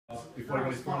Before you go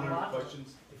any further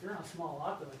questions? If you're on a small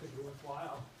lot, though, it could be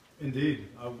worthwhile. Indeed.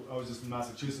 I was just in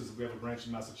Massachusetts. We have a branch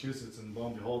in Massachusetts, and lo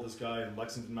and behold, this guy in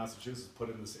Lexington, Massachusetts put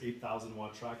in this 8,000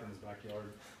 watt tracker in his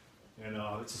backyard. And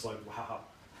it's just like, wow.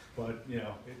 But, you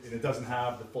know, it doesn't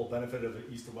have the full benefit of an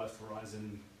east to west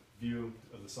horizon view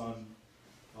of the sun.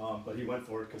 But he went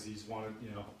for it because he just wanted,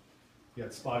 you know, he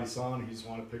had spotty sun. He just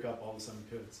wanted to pick up all the sun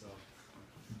he could. So,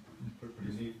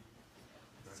 pretty neat.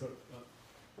 So,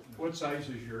 what size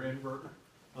is your inverter?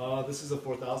 This is a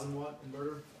 4,000 watt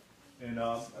inverter. And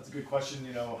that's a good question.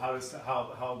 You know, how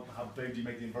big do you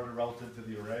make the inverter relative to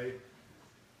the array?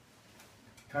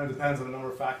 Kind of depends on a number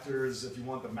of factors. If you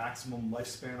want the maximum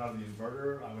lifespan out of the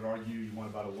inverter, I would argue you want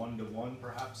about a 1-to-1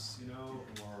 perhaps, you know,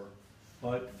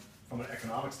 but from an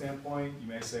economic standpoint, you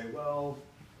may say, well,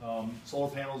 solar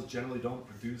panels generally don't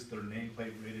produce their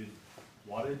nameplate rated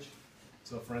wattage.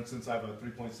 So for instance, I have a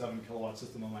 3.7 kilowatt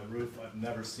system on my roof. I've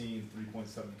never seen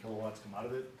 3.7 kilowatts come out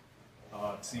of it.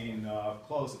 I've seen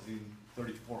close, I've seen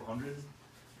 3,400.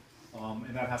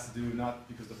 And that has to do not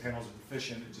because the panels are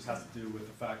deficient, it just has to do with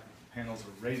the fact that the panels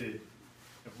are rated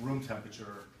at room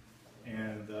temperature,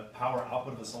 and the power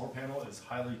output of a solar panel is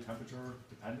highly temperature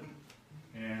dependent.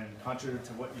 And contrary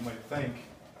to what you might think,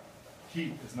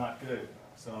 heat is not good.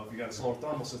 So if you got a solar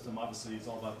thermal system, obviously it's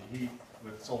all about the heat.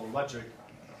 With solar electric,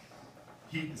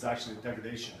 heat is actually a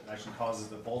degradation. It actually causes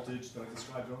the voltage that I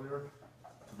described earlier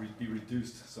to be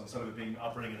reduced. So instead of it being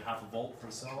operating at 0.5 volt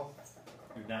per cell,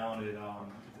 you're down at,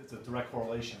 it's a direct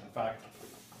correlation. In fact,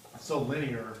 it's so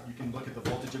linear, you can look at the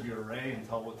voltage of your array and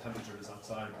tell what temperature it is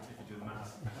outside if you do the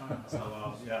math.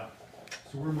 So, yeah.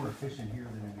 So we're more efficient here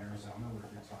than in Arizona where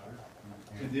it gets hotter?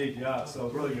 Indeed, yeah. So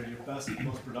really your best,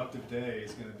 most productive day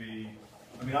is going to be,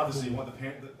 I mean, obviously you want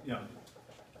you know,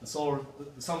 the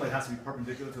sunlight has to be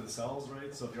perpendicular to the cells,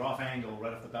 right? So if you're off angle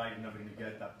right off the bat, you're never going to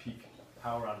get that peak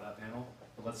power out of that panel.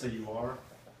 But let's say you are,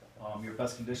 your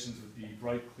best conditions would be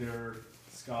bright, clear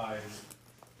skies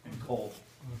and cold.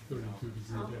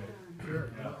 32-degree day. Sure.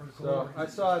 Yeah. So I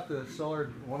saw at the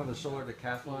one of the solar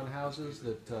decathlon houses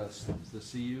that the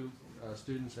CU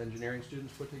students, engineering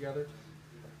students put together.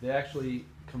 They actually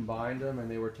combined them, and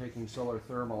they were taking solar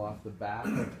thermal off the back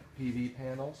of PV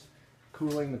panels,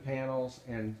 cooling the panels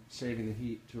and saving the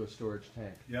heat to a storage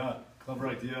tank. Yeah, clever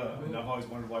idea. I mean, I've always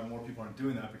wondered why more people aren't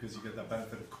doing that, because you get that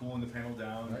benefit of cooling the panel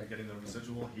down, Right. you're getting the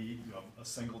residual heat, you have a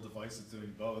single device that's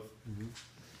doing both. Mm-hmm.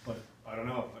 But I don't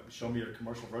know, show me a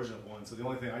commercial version of one. So the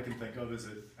only thing I can think of is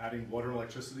that adding water and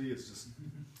electricity is just,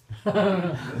 you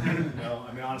know,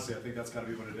 I mean, honestly, I think that's gotta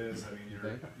be what it is. I mean, you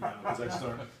know, because I just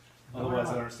don't, otherwise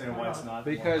I don't understand why it's not.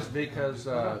 Because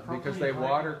they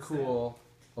water cool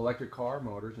electric car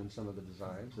motors in some of the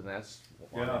designs, and that's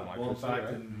Yeah, well, in fact,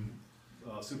 right? in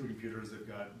supercomputers, they've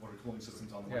got water cooling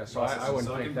systems on the Yeah, so I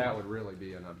wouldn't think that would really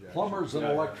be an objection. Plumbers and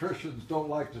Yeah. electricians don't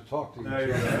like to talk to each There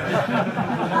you other. go.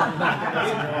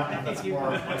 That's more.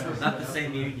 Not the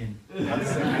same union. I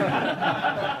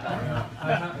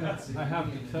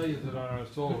have to tell you that on our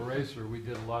solar racer, we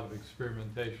did a lot of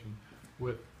experimentation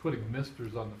with putting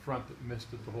misters on the front that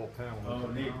misted the whole panel. Oh,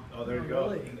 neat. Oh, there you go.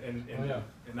 Really? Oh, yeah.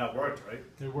 And that worked, right?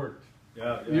 It worked.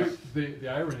 Yeah, yeah. The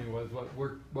irony was what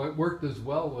worked as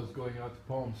well was going out to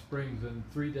Palm Springs, and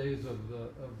 3 days of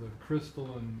the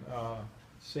crystal and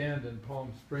sand in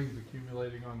Palm Springs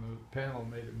accumulating on the panel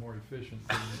made it more efficient.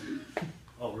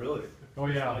 Oh, really? Oh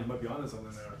yeah. You might be onto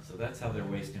something there. So that's how they're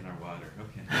wasting our water.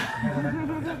 Okay.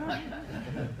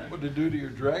 What'd it do to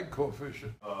your drag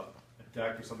coefficient? A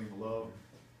deck or something below,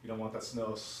 you don't want that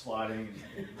snow sliding.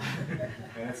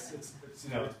 And it's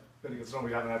you know, it's been a concern.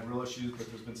 We haven't had real issues, but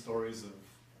there's been stories of,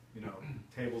 you know,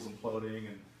 tables imploding,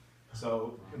 and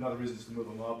so another reason is to move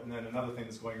them up. And then another thing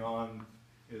that's going on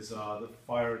is the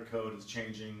fire code is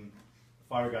changing. The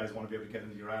fire guys want to be able to get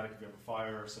into your attic if you have a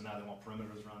fire, so now they want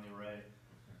perimeters around the array.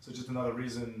 So just another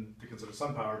reason to consider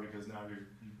sun power, because now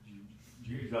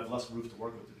you have less roof to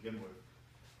work with to begin with.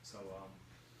 So.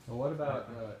 Well, what about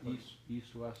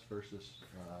east-west versus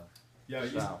Yeah,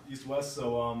 south? east-west.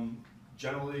 So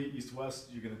generally, east-west,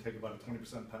 you're going to take about a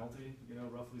 20% penalty, you know,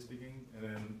 roughly speaking. And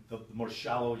then the more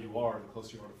shallow you are, the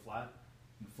closer you are to flat.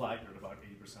 And flat, you're at about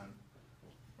 80%,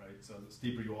 right? So the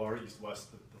steeper you are,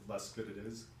 east-west, the less good it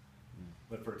is.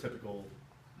 But for a typical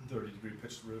 30-degree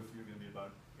pitched roof, you're going to be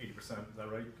about 80%. Is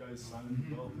that right, guys? Simon?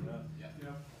 Well, yeah.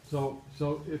 Yeah. So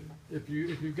if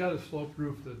you've got a sloped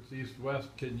roof that's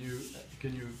east-west, can you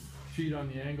cheat on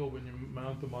the angle when you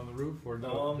mount them on the roof, or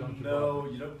no? Don't you No,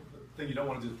 you don't. The thing you don't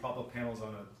want to do is prop up panels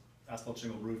on an asphalt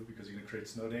shingle roof, because you're going to create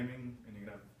snow damming, and you're going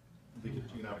to have leakage,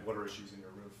 you're going to have water issues in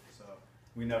your roof. So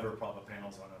we never prop up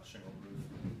panels on a shingle roof.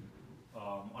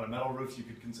 On a metal roof, you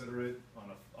could consider it.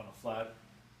 On a flat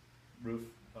roof,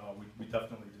 we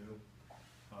definitely do.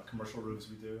 Commercial roofs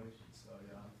we do, so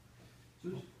yeah.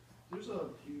 So there's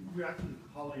you go out to the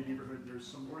Holiday neighborhood, there's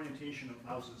some orientation of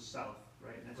houses south,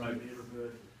 right? Next to Right. the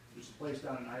neighborhood, there's a place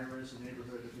down in Iris, a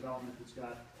neighborhood, a development that's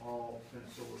got all kind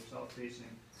of solar south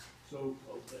facing. So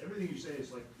everything you say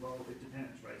is like, well, it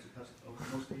depends, right? It's a custom,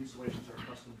 most of the installations are a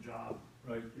custom job.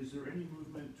 Right. Is there any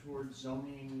movement towards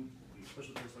zoning,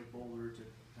 especially a place like Boulder, to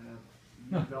kind of,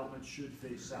 new development should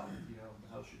face south, you know,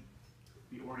 the house should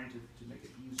be oriented to make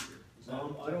it easier? Is that-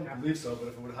 I don't believe so, but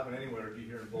if it would happen anywhere, it'd be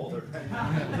here in Boulder.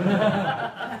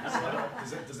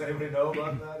 So does anybody know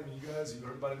about that? I mean, you guys, you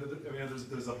heard about it? I mean,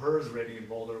 there's a HERS rating in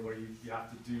Boulder where you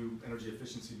have to do energy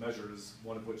efficiency measures,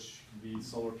 one of which can be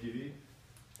solar PV.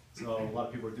 So a lot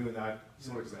of people are doing that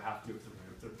sort of because they have to if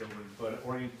they're building. But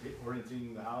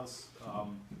orienting the house,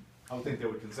 I would think they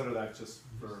would consider that just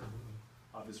for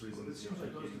obvious reasons. It seems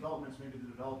like those developments, maybe the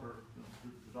developers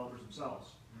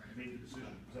themselves made the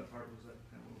decision. Was that part, was that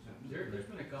kind of what was happening? There's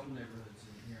been a couple neighborhoods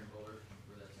in here in Boulder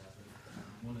where that's happened.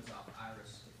 One is off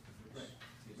Iris, which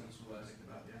is east west.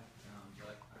 But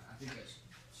I think that's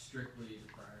strictly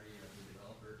the priority of the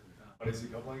developer. AC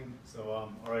coupling. So,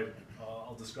 all right,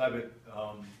 I'll describe it.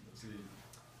 Let's see.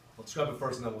 I'll describe it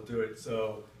first, and then we'll do it.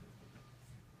 So,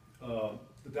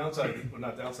 the downside, well,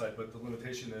 not downside, but the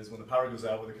limitation is when the power goes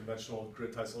out with a conventional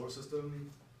grid-tie solar system,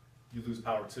 you lose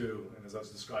power too. And as I was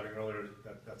describing earlier,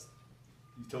 that's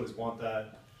utilities want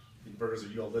that. The inverters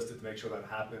are UL listed to make sure that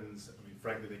happens. I mean,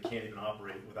 frankly, they can't even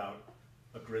operate without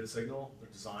a grid signal.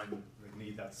 They're designed; they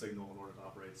need that signal in order to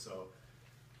operate. So.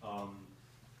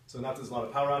 So not that there's a lot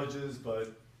of power outages,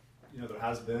 but you know there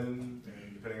has been,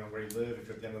 and depending on where you live, if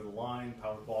you're at the end of the line,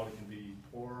 power quality can be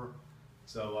poor.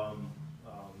 So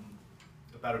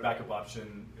a battery backup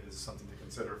option is something to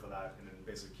consider for that, and it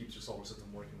basically keeps your solar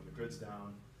system working when the grid's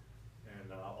down.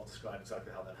 And I'll describe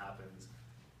exactly how that happens.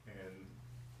 And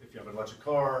if you have an electric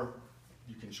car,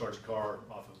 you can charge a car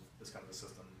off of this kind of a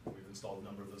system. We've installed a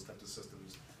number of those types of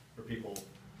systems for people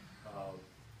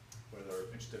where they're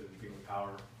interested in being able to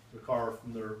power the car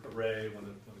from their array when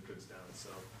the grid's down.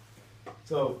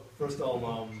 So first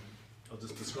I'll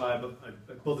just describe.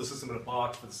 I built the system in a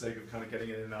box for the sake of kind of getting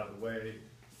it in and out of the way.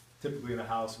 Typically in a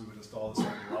house we would install this in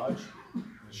the garage, in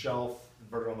a shelf,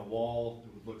 inverter on the wall.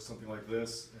 It would look something like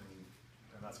this,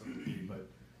 and that's what it would be. But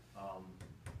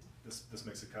this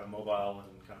makes it kind of mobile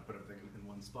and kind of put everything in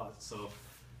one spot. So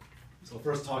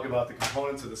first talk about the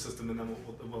components of the system, and then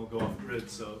we'll go off grid.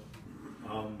 So.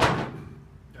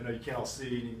 I know you can't all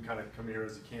see, and you can kind of come here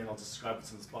as you can. I'll just describe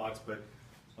this in this box, but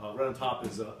right on top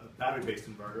is a battery-based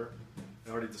inverter.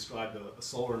 I already described a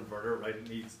solar inverter, right? It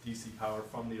needs DC power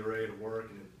from the array to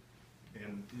work,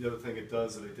 and the other thing it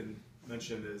does that I didn't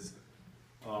mention is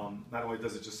not only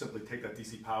does it just simply take that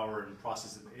DC power and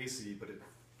process it into AC, but it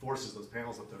forces those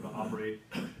panels up there to operate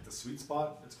at the sweet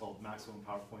spot. It's called maximum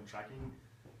power point tracking.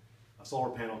 A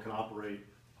solar panel can operate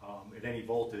at any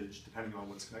voltage depending on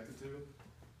what it's connected to.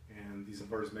 And these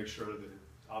inverters make sure that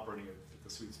it's operating at the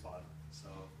sweet spot. So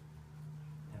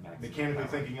mechanically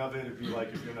thinking of it, it'd be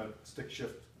like if you're in a stick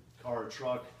shift car or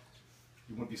truck,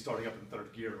 you wouldn't be starting up in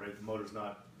third gear, right? The motor's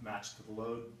not matched to the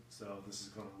load. So this is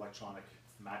kind of electronic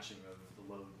matching of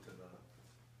the load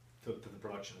to the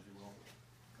production, if you will,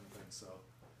 kind of thing.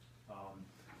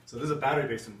 So this is a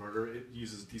battery-based inverter. It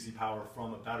uses DC power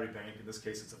from a battery bank. In this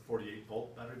case, it's a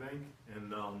 48-volt battery bank.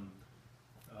 And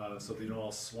so they don't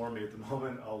all swarm me at the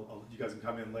moment. You guys can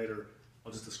come in later.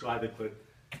 I'll just describe it. But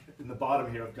in the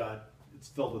bottom here, it's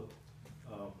filled with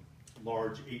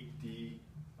large 8D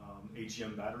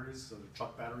AGM batteries. So they're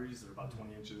truck batteries. They're about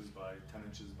 20 inches by 10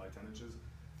 inches by 10 inches,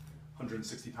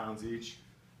 160 pounds each.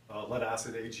 Lead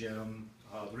acid AGM.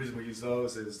 The reason we use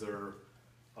those is they're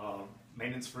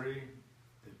maintenance-free.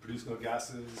 They produce no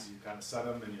gases. You kind of set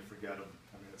them and you forget them.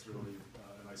 I mean, it's really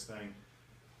a nice thing.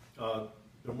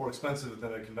 They're more expensive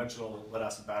than a conventional lead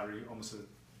acid battery, almost to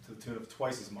the tune of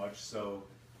twice as much. So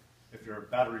if you're a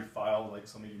battery file, like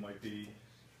some of you might be,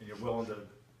 and you're willing to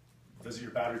visit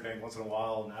your battery bank once in a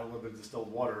while and add a little bit of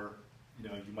distilled water, you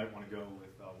might want to go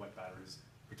with wet batteries,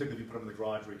 particularly if you put them in the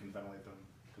garage where you can ventilate them,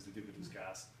 because they do produce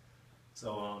gas.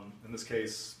 So in this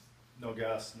case, no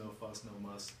gas, no fuss, no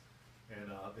muss, and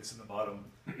they sit in the bottom.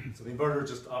 So the inverter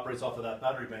just operates off of that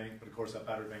battery bank, but of course that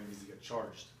battery bank needs to get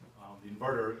charged. The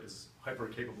inverter is hyper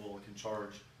capable and can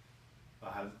charge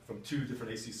from 2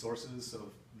 different AC sources.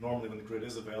 So normally when the grid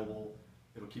is available,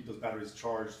 it'll keep those batteries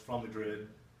charged from the grid,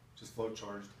 just float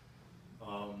charged.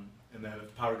 And then if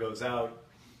the power goes out,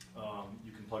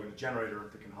 you can plug in a generator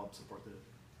that can help support the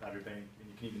battery bank, and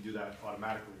you can even do that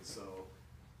automatically. So,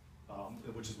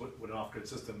 which is what an off-grid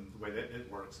system, the way that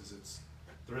it works is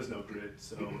there is no grid,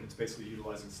 so it's basically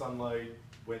utilizing sunlight,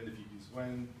 wind if you use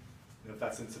wind, and if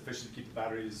that's insufficient to keep the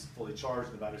batteries fully charged,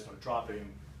 and the batteries start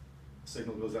dropping, the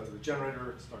signal goes out to the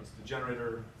generator, it starts the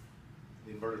generator,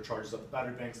 the inverter charges up the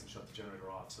battery banks and shuts the generator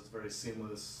off. So it's a very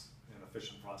seamless and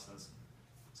efficient process.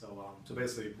 So, so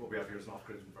basically what we have here is an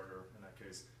off-grid inverter in that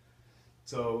case.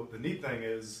 So the neat thing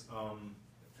is,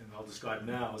 and I'll describe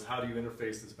now, is how do you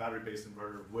interface this battery-based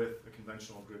inverter with a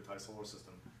conventional grid-tie solar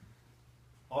system.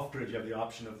 Off-grid, you have the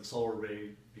option of the solar array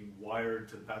being wired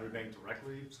to the battery bank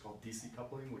directly. It's called DC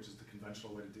coupling, which is the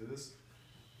conventional way to do this.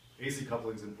 AC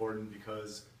coupling is important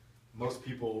because most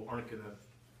people aren't going to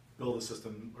build a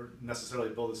system, or necessarily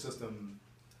build a system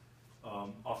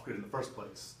off-grid in the first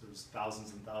place. There's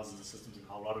thousands and thousands of systems in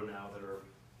Colorado now that are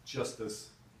just this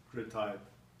grid-tied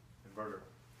inverter.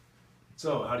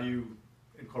 So how do you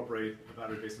incorporate a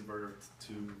battery-based inverter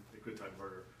to a grid-tied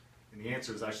inverter? And the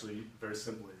answer is actually very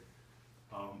simply.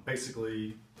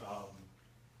 Basically,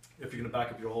 if you're going to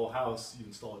back up your whole house, you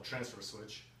install a transfer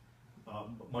switch,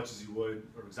 much as you would,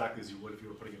 or exactly as you would if you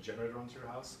were putting a generator onto your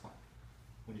house.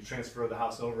 When you transfer the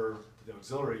house over to the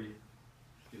auxiliary,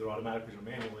 either automatically or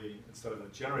manually, instead of a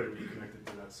generator being connected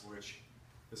to that switch,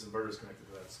 this inverter is connected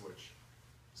to that switch.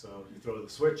 So you throw the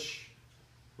switch,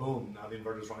 boom, now the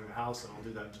inverter is running the house, and I'll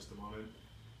do that in just a moment.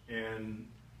 And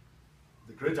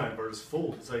the grid tie inverter is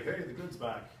full. It's like, hey, the grid's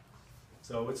back.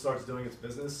 So it starts doing its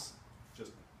business,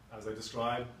 just as I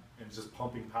described, and it's just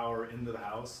pumping power into the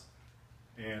house.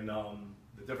 And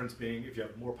the difference being, if you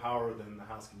have more power than the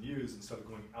house can use, instead of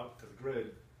going out to the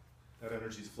grid, that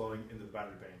energy is flowing into the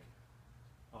battery bank.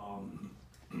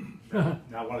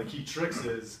 Now, one of the key tricks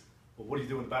is, well, what do you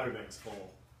do when the battery bank's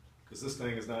full? Because this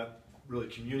thing is not really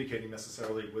communicating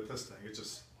necessarily with this thing.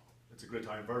 It's a grid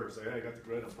tie inverter. Say, hey, I got the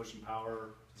grid, I'm pushing power.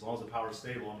 As long as the power is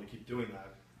stable, I'm going to keep doing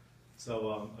that.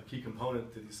 So a key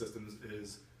component to these systems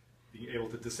is being able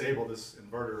to disable this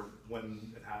inverter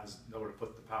when it has nowhere to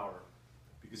put the power.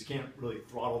 Because you can't really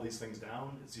throttle these things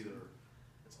down. It's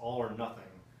all or nothing.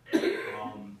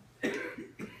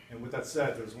 And with that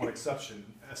said, there's one exception.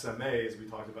 SMA, as we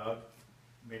talked about,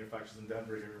 manufacturers in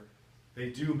Denver here, they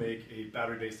do make a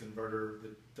battery-based inverter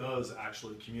that does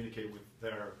actually communicate with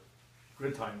their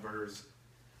grid tie inverters,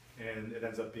 and it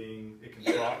ends up being, it can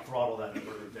throttle that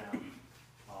inverter down.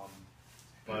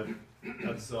 But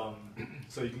that's, so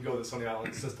you can go to the Sunny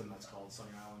Island system, that's called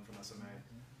Sunny Island from SMA.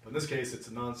 But in this case, it's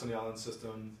a non-Sunny Island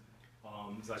system.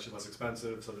 It's actually less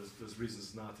expensive, so there's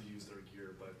reasons not to use their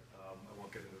gear, but I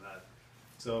won't get into that.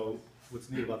 So what's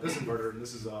neat about this inverter, and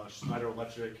this is a Schneider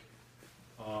Electric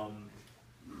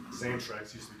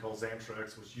Xantrex, used to be called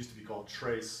Xantrex, which used to be called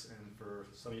Trace, and for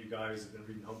some of you guys who've been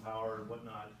reading Home Power and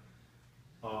whatnot,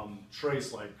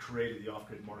 Trace created the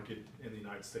off-grid market in the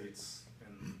United States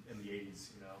in the 80s,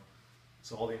 you know.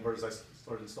 So all the inverters I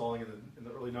started installing in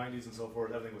the early 90s and so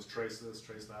forth, everything was Trace this,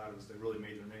 Trace that. They really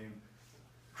made their name.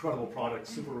 Incredible product,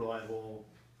 super reliable.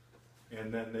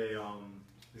 And then they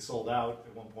sold out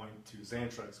at one point to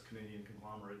Xantrex, Canadian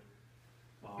conglomerate,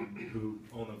 who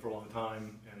owned them for a long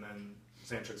time. And then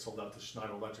Xantrex sold out to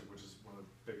Schneider Electric, which is one of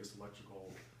the biggest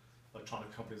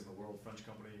electronic companies in the world, French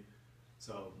company.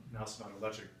 So now Schneider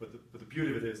Electric. But the beauty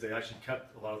of it is they actually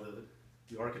kept a lot of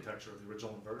the architecture of the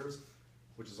original inverters,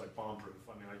 which is like bomb-proof.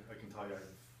 I mean, I can tell you,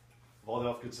 of all the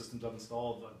off-grid systems I've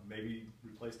installed, I've maybe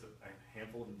replaced a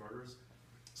handful of inverters.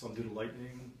 Some due to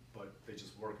lightning, but they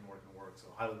just work and work and work. So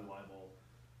highly reliable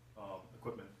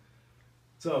equipment.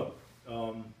 So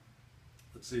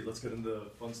let's see, let's get into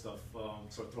fun stuff.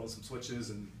 Start throwing some switches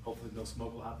and hopefully no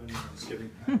smoke will happen. I'm just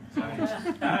kidding. Tony,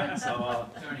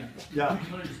 yeah.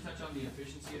 you want to just touch on the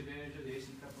efficiency advantage of the AC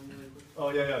coupling really quick? Oh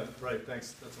yeah, right,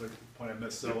 thanks. That's a point I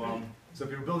missed. So, so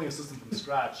if you're building a system from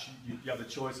scratch, you have the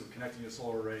choice of connecting your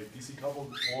solar array DC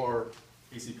coupled or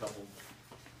AC coupled.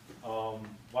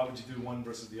 Why would you do one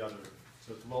versus the other?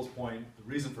 So to Will's point, the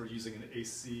reason for using an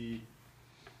AC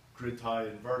grid tie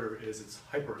inverter is it's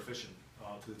hyper efficient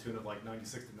to the tune of like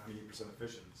 96 to 98%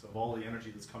 efficient. So of all the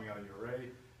energy that's coming out of your array,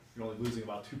 you're only losing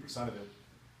about 2% of it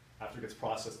after it gets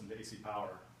processed into AC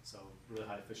power. So really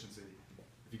high efficiency.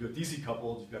 If you go DC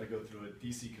coupled, you've got to go through a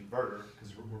DC converter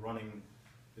because we're running,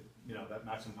 that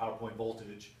maximum power point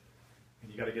voltage,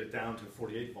 and you got to get it down to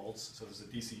 48 volts. So there's a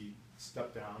DC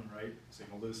step down, right? So you're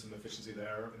going to lose some efficiency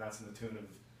there, and that's in the tune of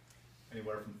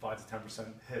anywhere from 5 to 10%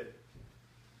 hit.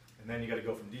 And then you got to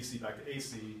go from DC back to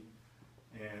AC,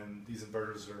 and these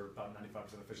inverters are about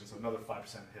 95% efficient, so another 5%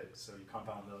 hit. So you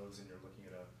compound those, and you're looking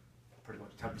at a pretty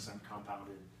much 10%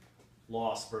 compounded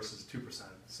loss versus 2%.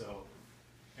 So,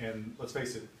 and let's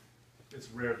face it, it's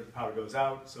rare that the power goes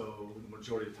out, so the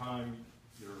majority of the time,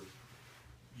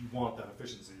 you want that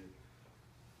efficiency.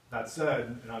 that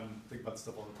said, and I'm thinking about this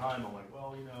stuff all the time, I'm like,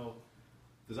 well, you know,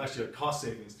 there's actually a cost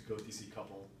savings to go DC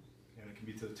coupled, and it can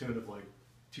be to the tune of like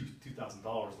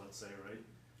 $2,000, let's say, right?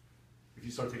 If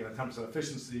you start taking a 10%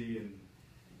 efficiency and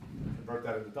convert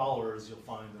that into dollars, you'll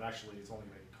find that actually it's only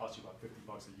going to cost you about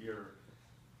 $50 a year.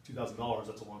 $2,000,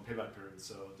 that's a long payback period,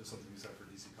 so there's something to be said for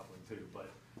DC coupling too. But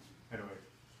anyway,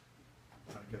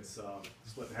 kind of gets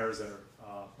splitting hairs there.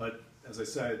 But as I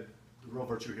said, the real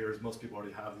virtue here is most people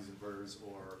already have these inverters,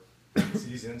 or it's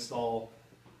easy to install.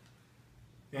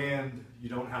 And you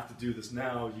don't have to do this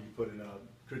now. You can put in a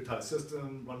grid-tied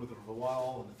system, run with it for a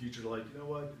while. In the future, like, you know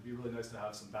what, it'd be really nice to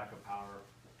have some backup power.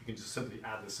 You can just simply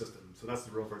add the system. So that's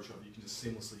the real virtue of it. You can just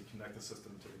seamlessly connect the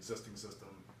system to the existing system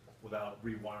without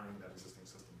rewiring that existing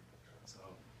system.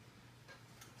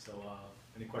 So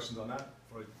any questions on that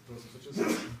before I throw some switches?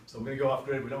 So we're gonna go off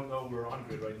grid. We don't know we're on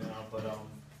grid right now, but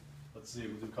let's see.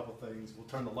 We'll do a couple things. We'll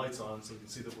turn the lights on so we can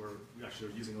see that we actually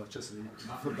are using electricity.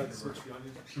 Flip that switch behind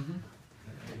you.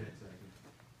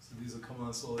 So these will come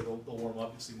on slowly. They'll warm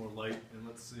up. You'll see more light. And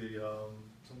let's see.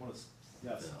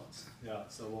 Yes. Yeah.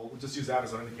 So we'll just use that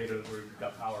as an indicator that we've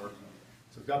got power.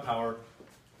 So we've got power.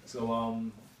 So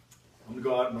I'm gonna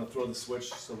go out. I'm gonna throw the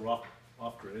switch so we're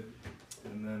off grid,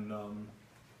 and then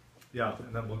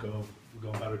and then we'll go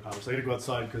on battery power. So I gotta go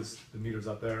outside because the meter's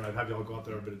out there, and I'd have y'all go out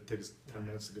there, but it takes 10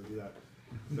 minutes to go do that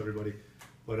with everybody.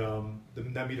 But the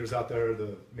net meter's out there.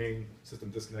 The main system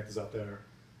disconnect is out there.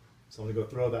 So I'm gonna go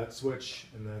throw that switch,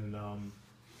 and then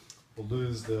we'll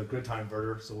lose the grid tie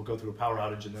inverter. So we'll go through a power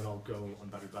outage, and then I'll go on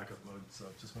battery backup mode. So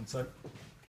just one sec.